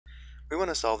We want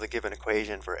to solve the given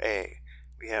equation for a.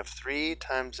 We have 3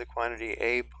 times the quantity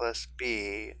a plus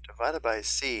b divided by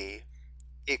c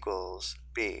equals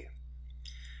b.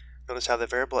 Notice how the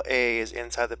variable a is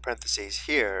inside the parentheses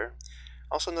here.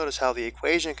 Also notice how the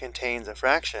equation contains a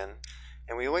fraction,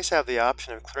 and we always have the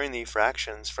option of clearing the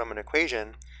fractions from an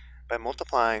equation by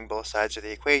multiplying both sides of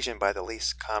the equation by the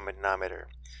least common denominator.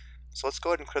 So let's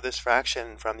go ahead and clear this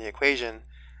fraction from the equation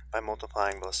by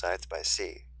multiplying both sides by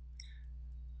c.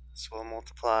 So we'll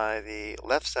multiply the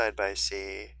left side by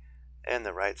c and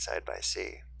the right side by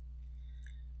c.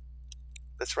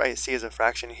 Let's write c as a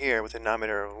fraction here with a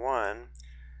denominator of 1.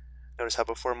 Notice how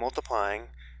before multiplying,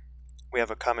 we have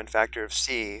a common factor of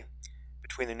c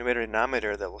between the numerator and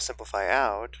denominator that will simplify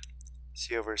out.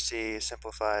 C over c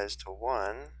simplifies to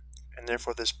 1, and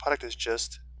therefore this product is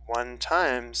just 1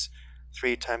 times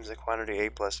 3 times the quantity a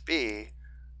plus b,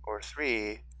 or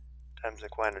 3 times the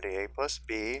quantity a plus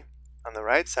b. On the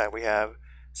right side we have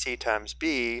c times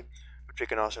b, which we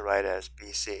can also write as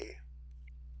bc.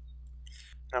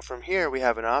 Now from here we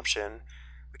have an option.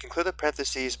 We can clear the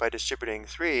parentheses by distributing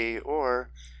 3, or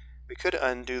we could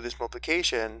undo this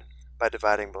multiplication by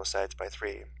dividing both sides by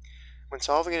 3. When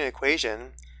solving an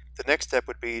equation, the next step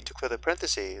would be to clear the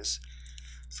parentheses,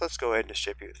 so let's go ahead and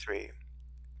distribute 3.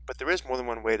 But there is more than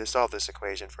one way to solve this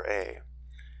equation for a.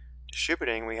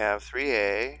 Distributing, we have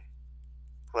 3a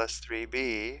plus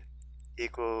 3b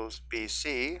equals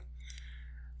bc.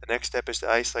 The next step is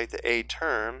to isolate the a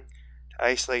term. To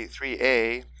isolate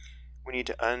 3a, we need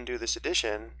to undo this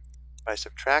addition by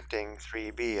subtracting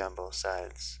 3b on both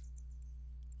sides.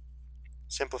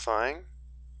 Simplifying,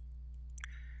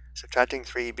 subtracting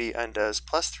 3b undoes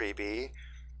plus 3b,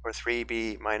 where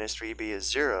 3b minus 3b is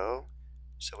 0.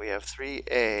 So we have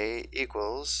 3a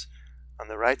equals, on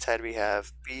the right side we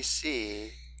have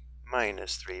bc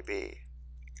minus 3b.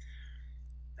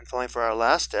 And finally for our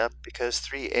last step, because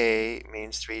 3a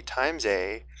means 3 times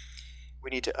a,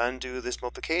 we need to undo this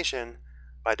multiplication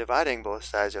by dividing both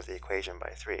sides of the equation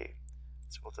by 3.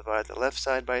 So we'll divide the left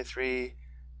side by 3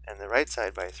 and the right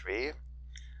side by 3.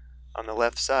 On the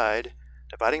left side,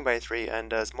 dividing by 3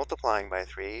 undoes multiplying by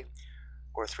 3,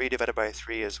 where 3 divided by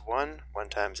 3 is 1, 1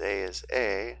 times a is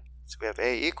a, so we have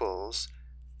a equals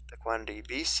the quantity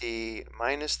bc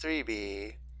minus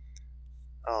 3b,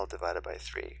 all divided by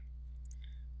 3.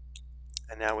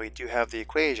 And now we do have the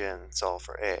equation solved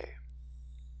for a.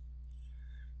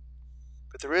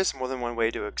 But there is more than one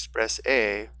way to express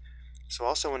a, so I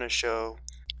also want to show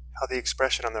how the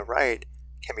expression on the right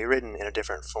can be written in a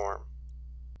different form.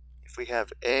 If we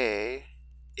have a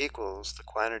equals the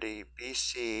quantity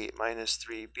bc minus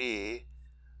 3b,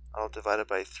 all divided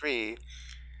by 3,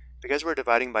 because we're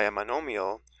dividing by a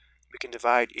monomial, we can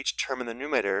divide each term in the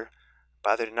numerator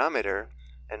by the denominator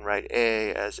and write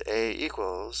a as a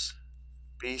equals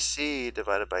bc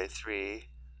divided by 3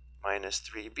 minus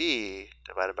 3b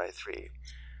divided by 3.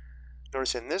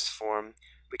 Notice in this form,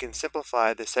 we can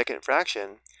simplify the second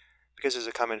fraction because there's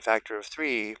a common factor of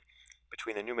 3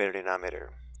 between the numerator and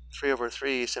denominator. 3 over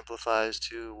 3 simplifies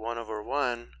to 1 over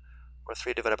 1, or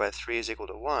 3 divided by 3 is equal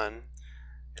to 1,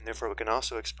 and therefore we can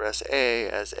also express a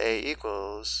as a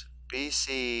equals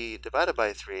bc divided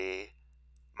by 3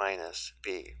 minus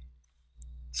b.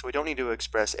 So we don't need to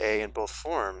express a in both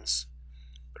forms,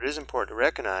 but it is important to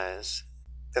recognize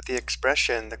that the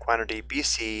expression, the quantity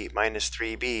bc minus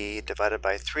 3b divided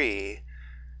by 3,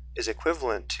 is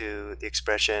equivalent to the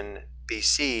expression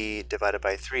bc divided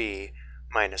by 3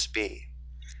 minus b.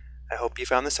 I hope you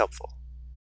found this helpful.